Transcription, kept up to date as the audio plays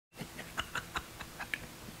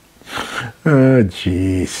Oh,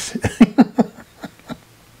 jeez.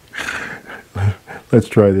 Let's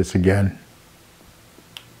try this again.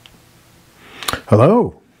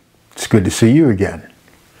 Hello. It's good to see you again.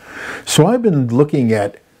 So I've been looking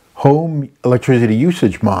at home electricity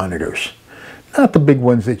usage monitors. Not the big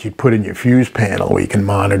ones that you'd put in your fuse panel where you can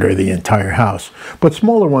monitor the entire house, but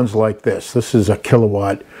smaller ones like this. This is a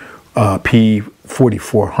kilowatt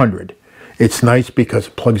P4400. It's nice because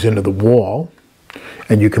it plugs into the wall,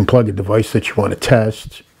 and you can plug a device that you want to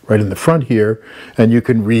test right in the front here, and you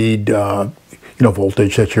can read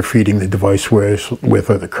voltage that you're feeding the device with,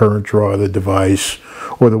 or the current draw of the device,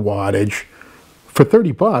 or the wattage. For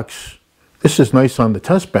 30 bucks, this is nice on the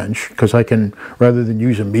test bench because I can, rather than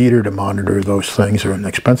use a meter to monitor those things or an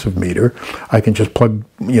expensive meter, I can just plug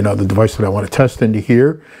the device that I want to test into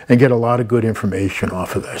here and get a lot of good information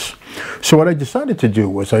off of this. So what I decided to do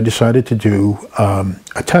was I decided to do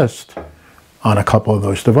a test on a couple of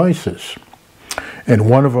those devices. And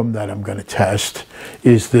one of them that I'm going to test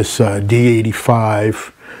is this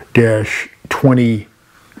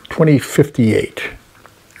D85-2058.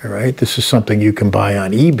 All right, this is something you can buy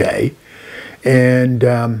on eBay, and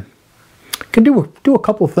can do a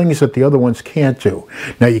couple of things that the other ones can't do.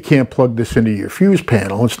 Now, you can't plug this into your fuse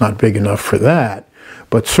panel; it's not big enough for that.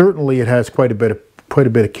 But certainly, it has quite a bit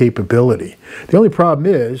of capability. The only problem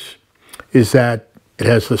is that it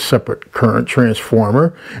has this separate current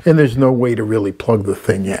transformer, and there's no way to really plug the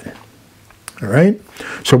thing in. All right.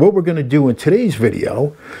 So what we're going to do in today's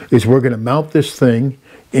video is we're going to mount this thing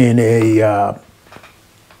in a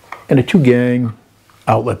 2-gang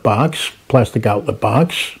outlet box, plastic outlet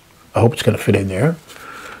box. I hope it's going to fit in there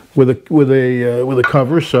with a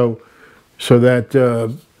cover, so that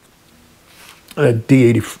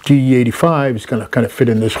D85 is going to kind of fit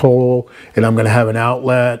in this hole, and I'm going to have an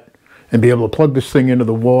outlet and be able to plug this thing into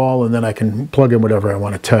the wall, and then I can plug in whatever I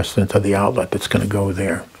want to test into the outlet that's going to go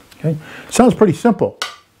there. Okay, sounds pretty simple,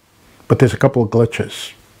 but there's a couple of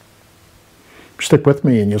glitches. Stick with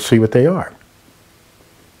me, and you'll see what they are.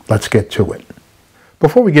 Let's get to it.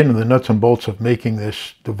 Before we get into the nuts and bolts of making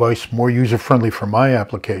this device more user-friendly for my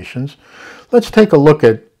applications, let's take a look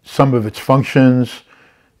at some of its functions,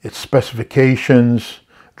 its specifications,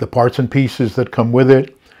 the parts and pieces that come with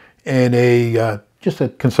it, and just a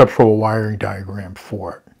conceptual wiring diagram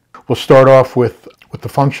for it. We'll start off with the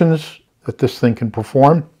functions that this thing can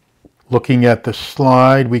perform. Looking at the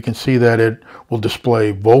slide, we can see that it will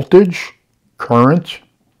display voltage, current,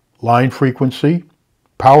 line frequency,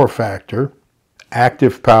 power factor,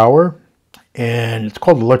 active power, and it's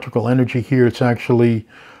called electrical energy here. It's actually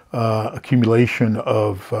accumulation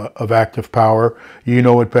of active power. You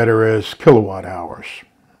know it better as kilowatt hours.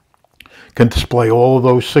 Can display all of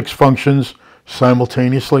those 6 functions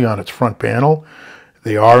simultaneously on its front panel.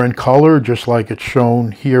 They are in color, just like it's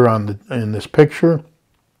shown here in this picture.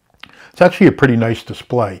 It's actually a pretty nice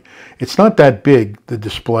display. It's not that big, the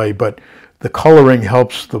display, but the coloring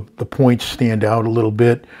helps the points stand out a little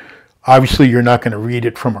bit. Obviously, you're not going to read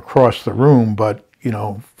it from across the room, but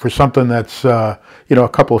for something that's a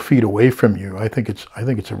couple of feet away from you, I think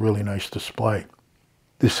it's a really nice display.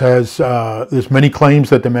 This has there's many claims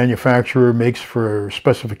that the manufacturer makes for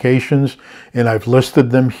specifications, and I've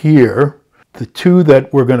listed them here. The 2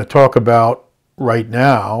 that we're going to talk about right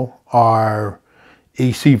now are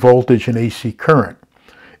AC voltage and AC current.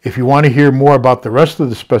 If you want to hear more about the rest of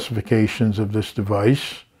the specifications of this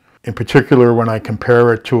device, in particular when I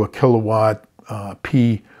compare it to a kilowatt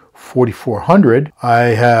P4400, I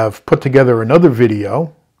have put together another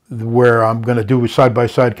video where I'm going to do a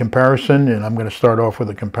side-by-side comparison, and I'm going to start off with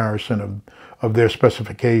a comparison of their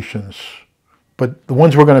specifications. But the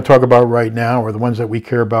ones we're going to talk about right now, or the ones that we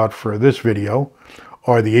care about for this video,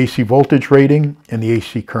 are the AC voltage rating and the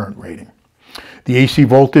AC current rating. The AC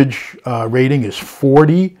voltage rating is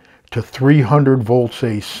 40 to 300 volts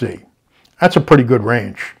AC. That's a pretty good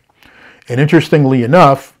range. And interestingly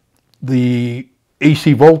enough, the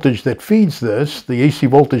AC voltage that feeds this, the AC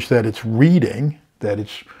voltage that it's reading, that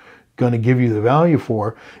it's going to give you the value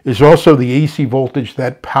for, is also the AC voltage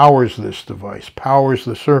that powers this device, powers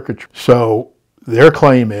the circuitry. So their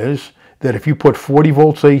claim is that if you put 40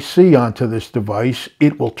 volts AC onto this device,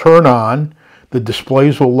 it will turn on, the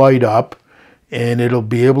displays will light up, and it'll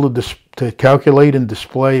be able to calculate and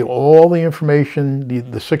display all the information,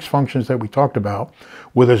 the 6 functions that we talked about,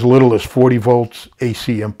 with as little as 40 volts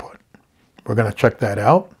AC input. We're going to check that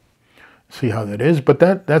out, see how that is, but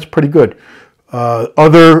that's pretty good.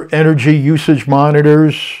 Other energy usage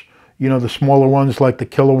monitors, the smaller ones like the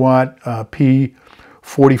kilowatt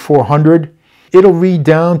P4400, it'll read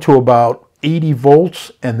down to about 80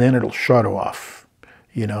 volts and then it'll shut off.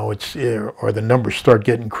 You know, or the numbers start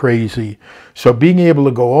getting crazy. So being able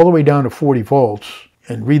to go all the way down to 40 volts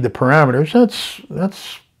and read the parameters,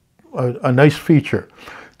 that's a nice feature.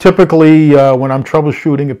 Typically, when I'm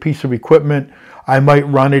troubleshooting a piece of equipment, I might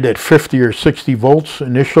run it at 50 or 60 volts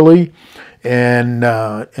initially, and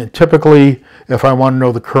typically, if I want to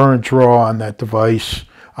know the current draw on that device,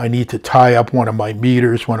 I need to tie up one of my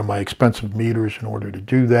meters, one of my expensive meters, in order to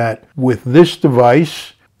do that. With this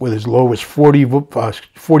device, with as low as 40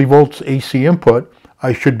 volts AC input,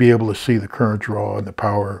 I should be able to see the current draw and the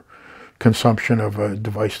power consumption of a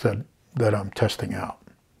device that I'm testing out.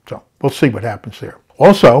 So we'll see what happens there.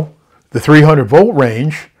 Also, the 300 volt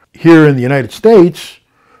range here in the United States,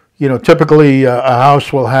 you know, typically a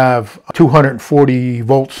house will have 240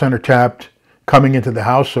 volt center tapped coming into the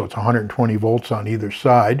house, so it's 120 volts on either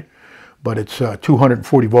side, but it's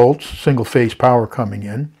 240 volts, single phase power coming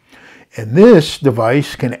in. And this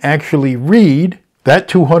device can actually read that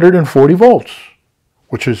 240 volts,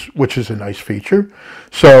 which is a nice feature.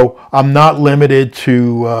 So I'm not limited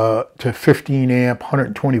to 15 amp,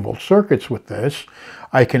 120 volt circuits with this.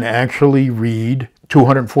 I can actually read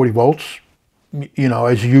 240 volts, you know,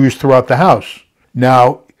 as used throughout the house.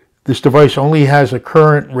 Now, this device only has a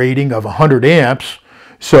current rating of 100 amps,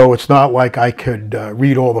 so it's not like I could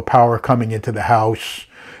read all the power coming into the house.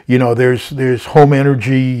 You know, there's home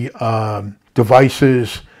energy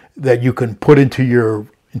devices that you can put into your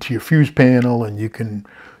fuse panel, and you can,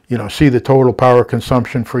 you know, see the total power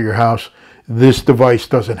consumption for your house. This device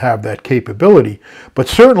doesn't have that capability, but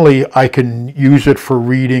certainly I can use it for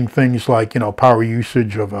reading things like, you know, power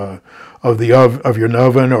usage of your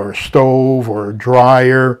oven or a stove or a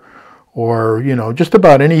dryer, or, you know, just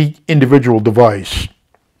about any individual device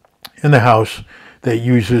in the house that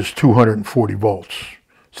uses 240 volts.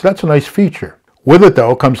 So that's a nice feature. With it,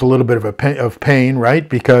 though, comes a little bit of pain, right?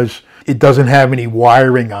 Because it doesn't have any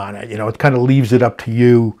wiring on it. You know, it kind of leaves it up to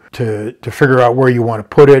you to figure out where you want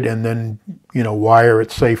to put it, and then, you know, wire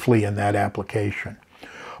it safely in that application.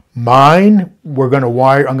 Mine, I'm going to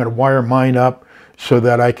wire mine up so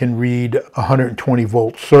that I can read a 120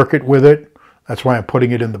 volt circuit with it. That's why I'm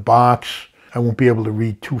putting it in the box. I won't be able to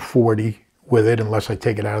read 240 with it unless I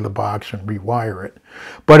take it out of the box and rewire it.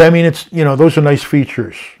 But I mean, it's, you know, those are nice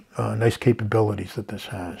features. Nice capabilities that this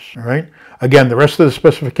has. All right. Again, the rest of the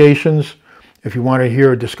specifications, if you want to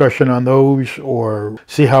hear a discussion on those or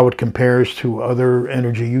see how it compares to other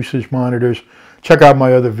energy usage monitors, check out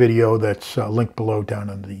my other video that's linked below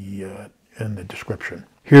down in the description.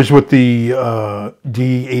 Here's what the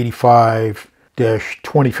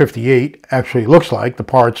D85-2058 actually looks like. The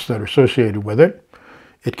parts that are associated with it.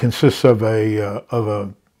 It consists of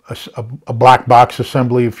a black box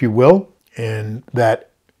assembly, if you will, and that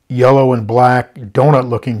yellow and black donut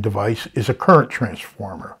looking device is a current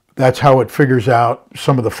transformer. That's how it figures out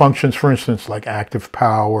some of the functions, for instance, like active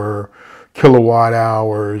power, kilowatt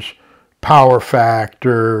hours, power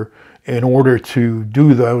factor. In order to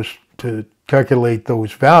do those, to calculate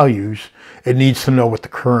those values, it needs to know what the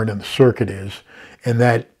current in the circuit is. And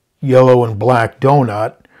that yellow and black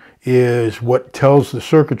donut is what tells the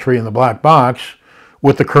circuitry in the black box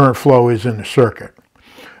what the current flow is in the circuit.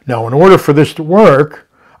 Now, in order for this to work,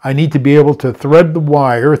 I need to be able to thread the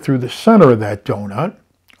wire through the center of that donut.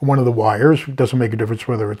 One of the wires, it doesn't make a difference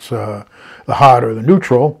whether it's the hot or the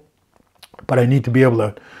neutral, but I need to be able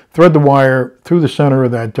to thread the wire through the center of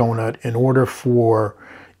that donut in order for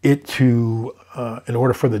it to, in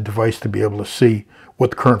order for the device to be able to see what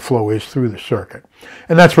the current flow is through the circuit.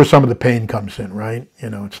 And that's where some of the pain comes in, right? You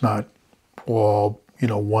know, it's not all, you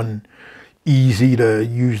know, one easy to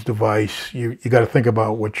use device. You got to think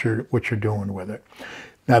about what you're doing with it.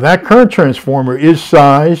 Now, that current transformer is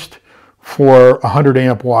sized for 100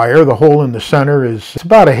 amp wire. The hole in the center is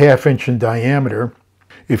about a ½ inch in diameter.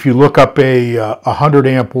 If you look up a 100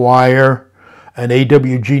 amp wire, an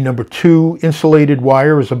AWG number 2 insulated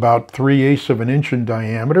wire is about 3/8 of an inch in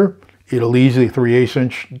diameter. It'll easily, 3/8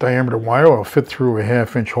 inch diameter wire will fit through a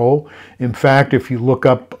 ½ inch hole. In fact, if you look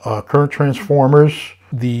up current transformers,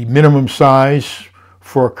 the minimum size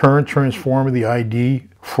for a current transformer, the ID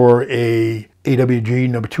for a AWG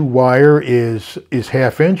number 2 wire is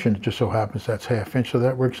 ½ inch, and it just so happens that's ½ inch, so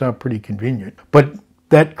that works out pretty convenient. But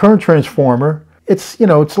that current transformer, it's, you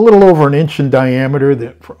know, it's a little over an inch in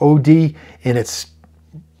diameter for OD, and it's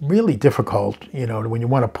really difficult, you know, when you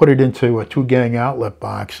want to put it into a 2-gang outlet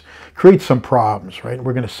box, creates some problems, right?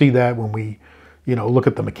 We're going to see that when we, you know, look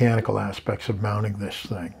at the mechanical aspects of mounting this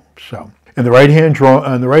thing. So, in the right-hand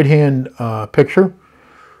picture,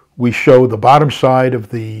 we show the bottom side of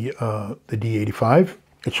the D85.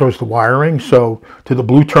 It shows the wiring. So to the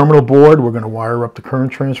blue terminal board, we're going to wire up the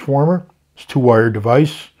current transformer. It's a 2-wire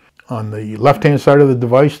device. On the left-hand side of the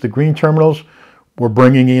device, the green terminals, we're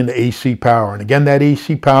bringing in AC power. And again, that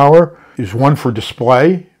AC power is one for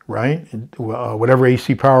display, right? Whatever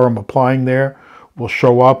AC power I'm applying there will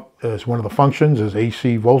show up as one of the functions as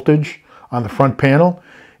AC voltage on the front panel.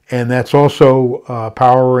 And that's also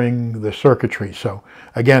powering the circuitry. So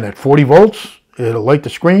again, at 40 volts, it'll light the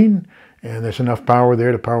screen, and there's enough power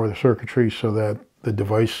there to power the circuitry so that the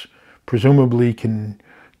device presumably can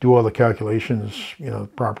do all the calculations,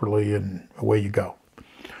 properly, and away you go.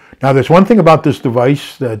 Now, there's one thing about this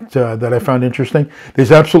device that I found interesting.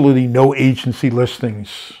 There's absolutely no agency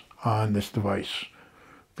listings on this device.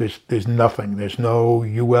 There's nothing. There's no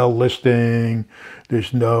UL listing.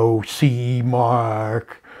 There's no CE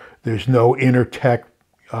mark. There's no Intertech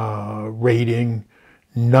rating.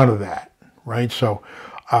 None of that, right? So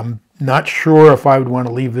I'm not sure if I would want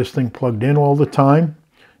to leave this thing plugged in all the time,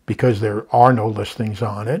 because there are no listings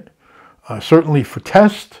on it. Certainly for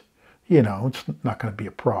test, it's not going to be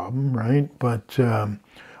a problem, right? But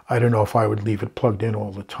I don't know if I would leave it plugged in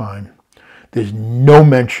all the time. There's no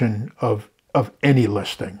mention of any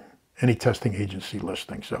listing, any testing agency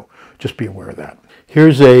listing, so just be aware of that.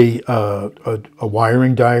 Here's a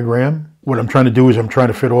wiring diagram. What I'm trying to do is I'm trying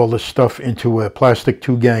to fit all this stuff into a plastic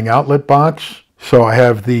 2-gang outlet box. So I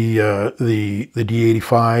have the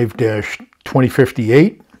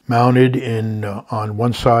D85-2058 mounted in on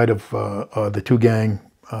one side of the 2-gang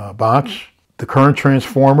box. The current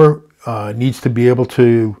transformer needs to be able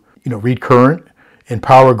to read current and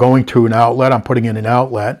power going to an outlet. I'm putting in an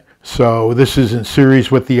outlet. So this is in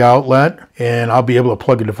series with the outlet, and I'll be able to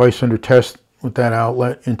plug a device under test with that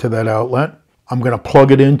outlet into that outlet. I'm going to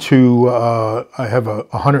plug it into, I have a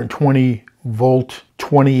 120 volt,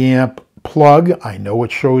 20 amp plug. I know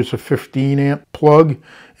it shows a 15 amp plug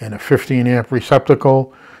and a 15 amp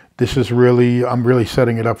receptacle. This is I'm really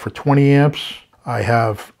setting it up for 20 amps. I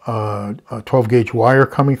have a 12 gauge wire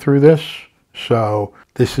coming through this. So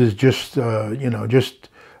this is just, just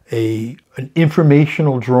an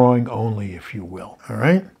informational drawing only, if you will. All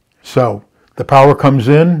right. So the power comes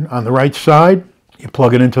in on the right side. You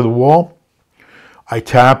plug it into the wall. I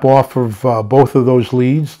tap off of both of those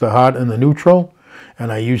leads, the hot and the neutral, and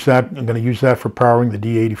I'm going to use that for powering the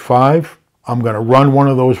D85. I'm going to run one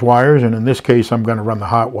of those wires, and in this case, I'm going to run the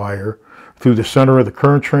hot wire through the center of the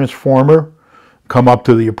current transformer, come up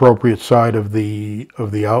to the appropriate side of the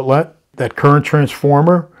outlet. That current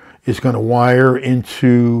transformer is going to wire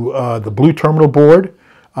into the blue terminal board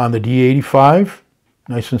on the D85,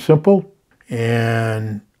 nice and simple.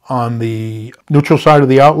 And on the neutral side of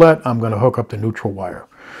the outlet, I'm going to hook up the neutral wire.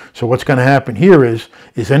 So what's going to happen here is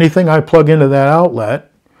anything I plug into that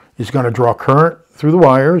outlet is going to draw current through the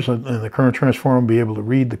wires, and the current transformer will be able to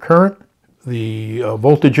read the current. The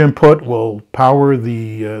voltage input will power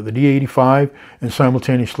the D85 and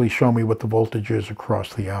simultaneously show me what the voltage is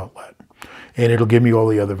across the outlet. And it'll give me all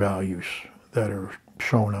the other values that are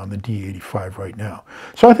shown on the D85 right now.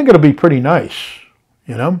 So I think it'll be pretty nice,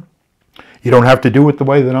 You don't have to do it the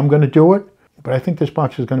way that I'm going to do it, but I think this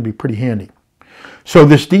box is going to be pretty handy. So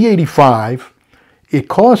this D85, it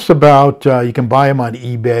costs about, you can buy them on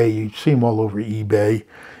eBay. You see them all over eBay.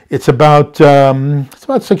 It's about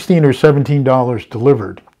 $16 or $17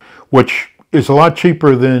 delivered, which is a lot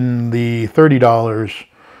cheaper than the $30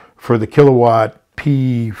 for the kilowatt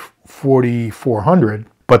P4400.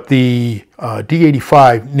 But the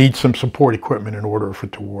D85 needs some support equipment in order for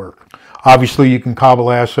it to work. Obviously, you can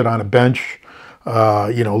cobble acid on a bench,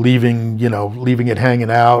 leaving it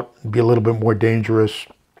hanging out, be a little bit more dangerous.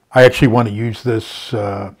 I actually want to use this,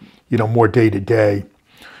 more day to day.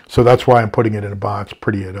 So that's why I'm putting it in a box,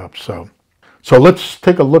 pretty it up. So let's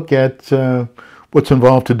take a look at what's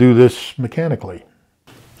involved to do this mechanically.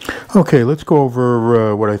 Okay, let's go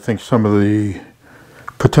over what I think some of the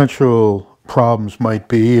potential problems might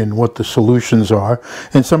be and what the solutions are.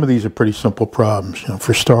 And some of these are pretty simple problems.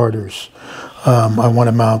 For starters, I want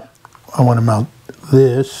to mount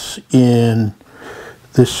this in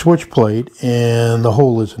this switch plate, and the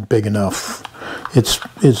hole isn't big enough.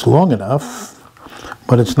 It's long enough,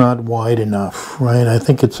 but it's not wide enough, right? I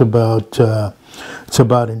think it's about an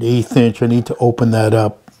 1/8 inch. I need to open that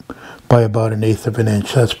up by about 1/8 of an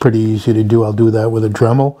inch. That's pretty easy to do. I'll do that with a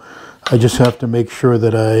Dremel. I just have to make sure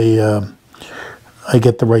that I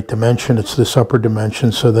get the right dimension. It's this upper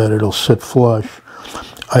dimension so that it'll sit flush.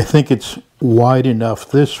 I think it's wide enough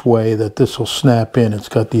this way that this will snap in. It's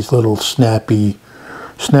got these little snappy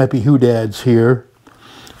doodads here,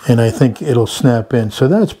 and I think it'll snap in. So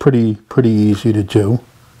that's pretty easy to do.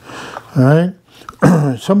 All right.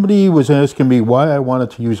 somebody was asking me why I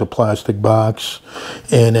wanted to use a plastic box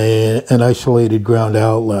and an isolated ground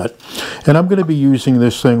outlet. And I'm going to be using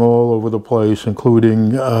this thing all over the place,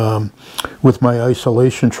 including with my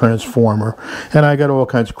isolation transformer. And I got all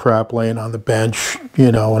kinds of crap laying on the bench,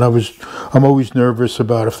 you know, and I'm always nervous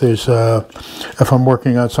about if I'm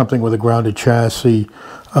working on something with a grounded chassis,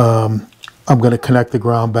 I'm going to connect the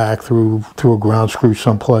ground back through a ground screw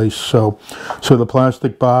someplace. So the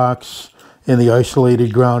plastic box and the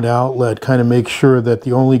isolated ground outlet kind of make sure that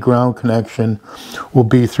the only ground connection will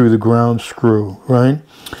be through the ground screw, right?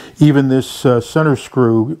 Even this center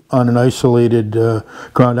screw on an isolated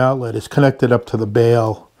ground outlet is connected up to the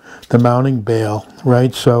bail, the mounting bail,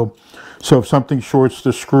 right? So if something shorts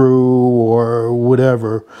the screw or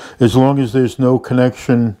whatever, as long as there's no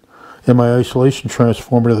connection in my isolation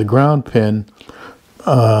transformer to the ground pin,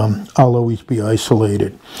 I'll always be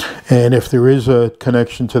isolated. And if there is a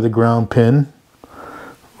connection to the ground pin,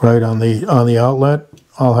 right on the outlet,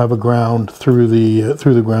 I'll have a ground through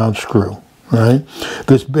the ground screw. Right.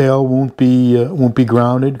 This bail won't be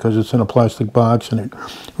grounded because it's in a plastic box, and it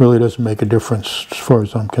really doesn't make a difference as far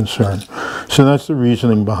as I'm concerned. So that's the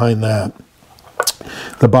reasoning behind that.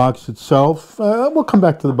 The box itself, we'll come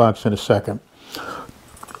back to the box in a second.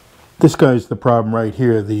 This guy's the problem right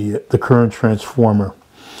here, the current transformer.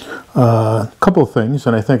 A couple of things,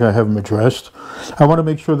 and I think I have them addressed. I want to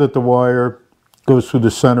make sure that the wire goes through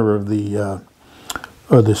the center of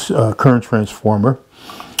this current transformer.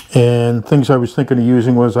 And things I was thinking of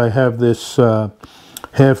using was I have this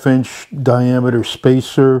 1/2-inch diameter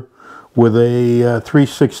spacer with a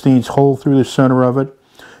 3/16 hole through the center of it,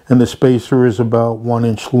 and the spacer is about 1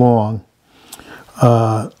 inch long.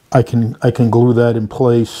 I can glue that in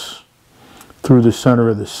place through the center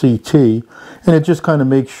of the CT, and it just kind of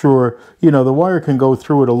makes sure, you know, the wire can go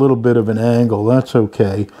through at a little bit of an angle. That's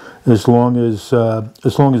okay, as long as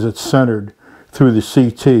it's centered through the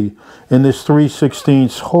CT. And this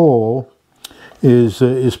 3/16 hole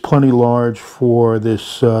is plenty large for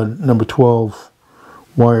this number 12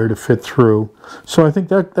 wire to fit through. So I think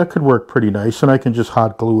that could work pretty nice, and I can just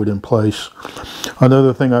hot glue it in place.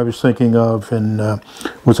 Another thing I was thinking of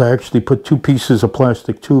was I actually put 2 pieces of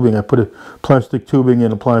plastic tubing. I put a plastic tubing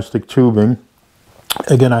in a plastic tubing.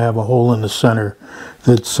 Again, I have a hole in the center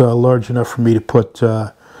that's large enough for me to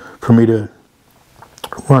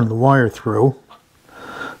run the wire through.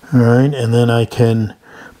 All right, and then I can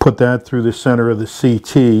put that through the center of the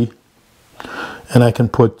CT, and I can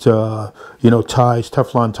put you know, ties,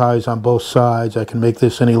 Teflon ties on both sides. I can make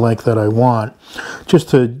this any length that I want, just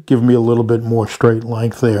to give me a little bit more straight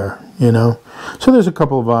length there, you know. So there's a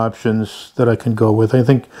couple of options that I can go with. I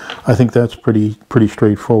think that's pretty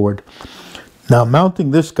straightforward. Now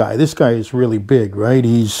mounting this guy is really big, right?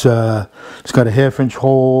 It's got a 1/2-inch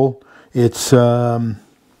hole. It's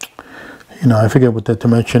you know, I forget what that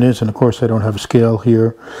dimension is, and of course I don't have a scale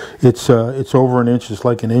here. It's over an inch. It's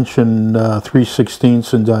like 1 inch and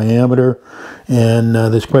 3/16 in diameter, and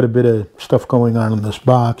there's quite a bit of stuff going on in this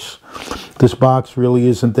box. This box really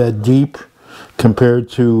isn't that deep compared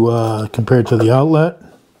to the outlet,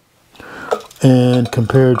 and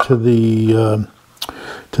compared to the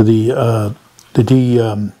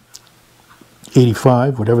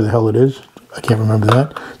D85, whatever the hell it is. I can't remember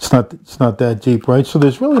that. It's not that deep, right? So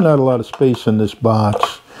there's really not a lot of space in this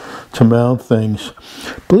box to mount things.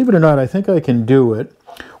 Believe it or not, I think I can do it.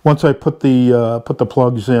 Once I put the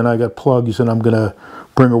plugs in, I got plugs, and I'm gonna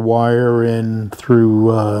bring a wire in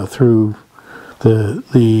through the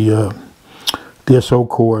SO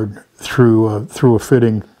cord through a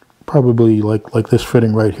fitting, probably like this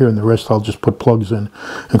fitting right here, and the rest I'll just put plugs in,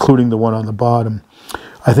 including the one on the bottom.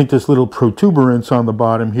 I think this little protuberance on the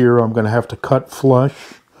bottom here I'm going to have to cut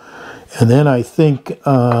flush, and then I think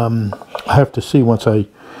I have to see once I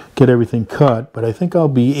get everything cut, but I think I'll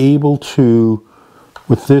be able to,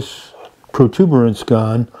 with this protuberance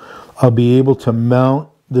gone, I'll be able to mount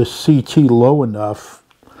the CT low enough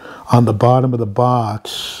on the bottom of the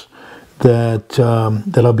box that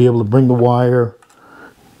I'll be able to bring the wires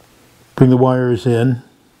in.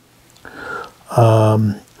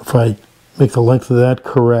 If I make the length of that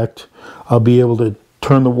correct, I'll be able to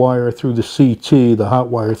turn the wire through the CT, the hot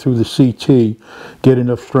wire through the CT, get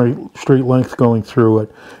enough straight length going through it,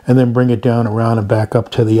 and then bring it down around and back up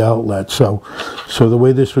to the outlet. So the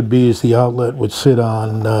way this would be is the outlet would sit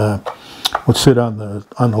on the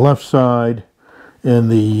left side, and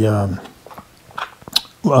the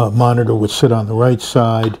monitor would sit on the right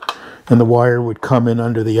side, and the wire would come in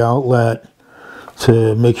under the outlet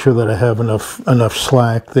to make sure that I have enough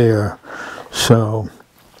slack there. So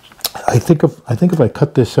I think if I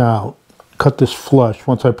cut this out cut this flush.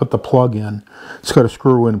 Once I put the plug in, it's got a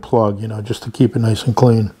screw-in plug, you know, just to keep it nice and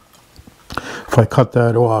clean. If I cut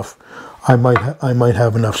that off, I might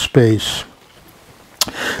have enough space.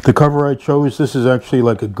 The cover I chose, this is actually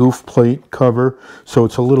like a goof plate cover, so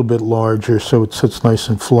it's a little bit larger, so it sits nice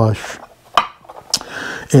and flush.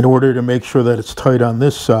 In order to make sure that it's tight on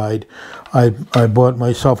this side, I bought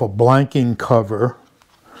myself a blanking cover.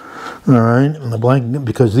 All right, and the blanking,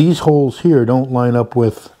 because these holes here don't line up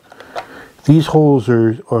with, these holes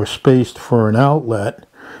are spaced for an outlet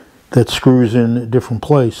that screws in a different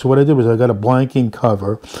place. So what I did was I got a blanking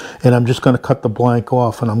cover, and I'm just going to cut the blank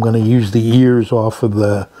off, and I'm going to use the ears off of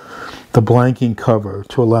the blanking cover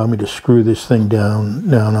to allow me to screw this thing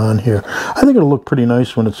down on here. I think it'll look pretty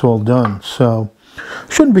nice when it's all done, so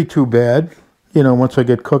shouldn't be too bad, you know, once I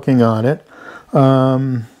get cooking on it.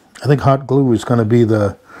 I think hot glue is going to be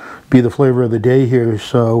the flavor of the day here,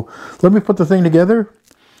 so let me put the thing together,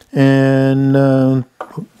 and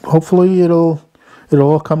hopefully it'll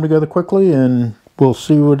all come together quickly, and we'll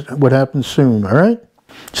see what happens soon. All right,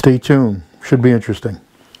 stay tuned, should be interesting.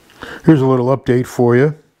 Here's a little update for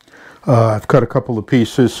you. I've cut a couple of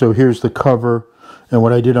pieces, so here's the cover, and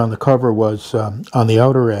what I did on the cover was on the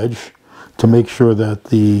outer edge, to make sure that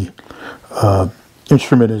the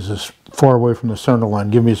instrument is as far away from the center line,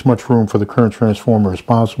 give me as much room for the current transformer as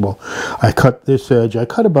possible. I cut this edge, I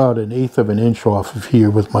cut about 1/8 of an inch off of here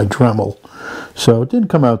with my Dremel, so it didn't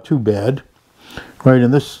come out too bad, right?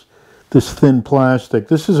 And this thin plastic,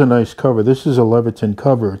 this is a nice cover. This is a Leviton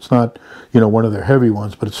cover. It's not, you know, one of their heavy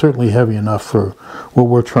ones, but it's certainly heavy enough for what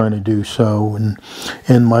we're trying to do. So,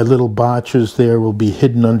 and my little botches there will be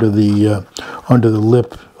hidden under the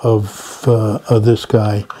lip of this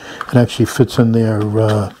guy. It actually fits in there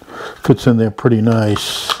pretty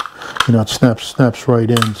nice. You know, it snaps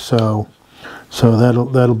right in. So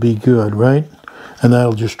that'll be good, right? And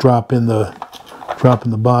that'll just drop in the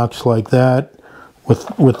box like that,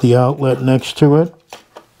 with the outlet next to it.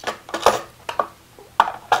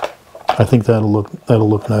 I think that'll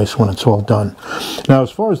look nice when it's all done. Now,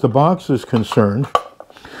 as far as the box is concerned,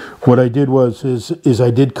 what I did is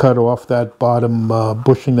I did cut off that bottom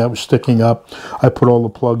bushing that was sticking up. I put all the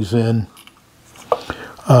plugs in.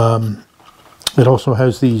 It also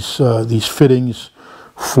has these fittings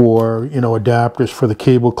for, you know, adapters for the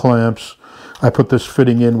cable clamps. I put this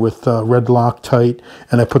fitting in with red Loctite,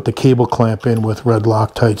 and I put the cable clamp in with red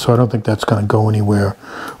Loctite, so I don't think that's going to go anywhere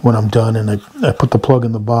when I'm done. And I put the plug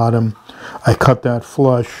in the bottom. I cut that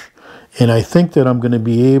flush, and I think that I'm going to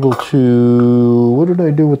be able to, what did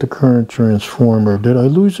I do with the current transformer? Did I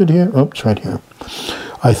lose it here? Oh, it's right here.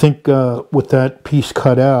 I think with that piece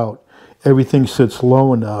cut out, everything sits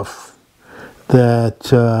low enough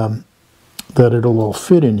that that it'll all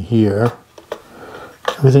fit in here.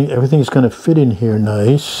 Everything's going to fit in here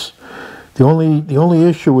nice. The only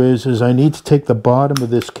issue is I need to take the bottom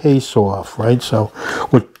of this case off, right? So,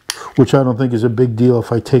 which I don't think is a big deal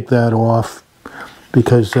if I take that off,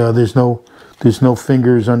 because there's no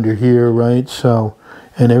fingers under here, right? So,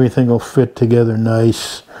 and everything will fit together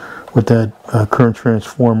nice with that current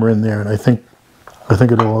transformer in there, and I think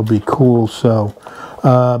it'll all be cool. So,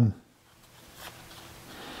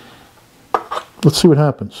 let's see what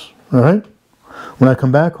happens. All right. When I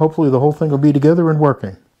come back, hopefully the whole thing will be together and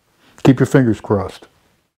working. Keep your fingers crossed.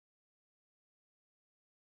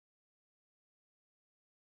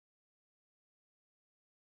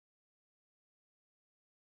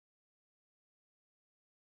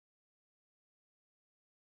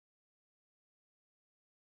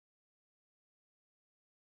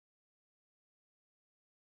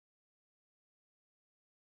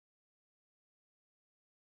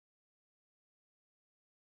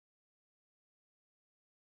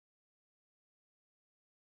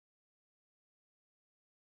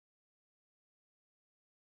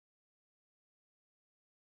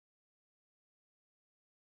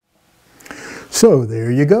 So there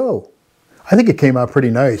you go. I think it came out pretty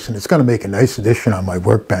nice, and it's going to make a nice addition on my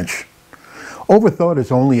workbench. Overthought as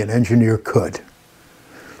only an engineer could.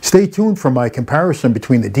 Stay tuned for my comparison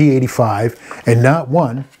between the D85 and not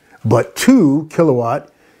 1, but 2 kilowatt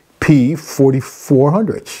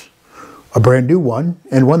P4400s. A brand new one,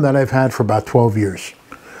 and one that I've had for about 12 years.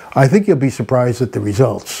 I think you'll be surprised at the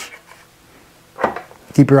results.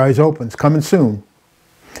 Keep your eyes open, it's coming soon.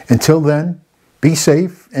 Until then, be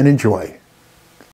safe and enjoy.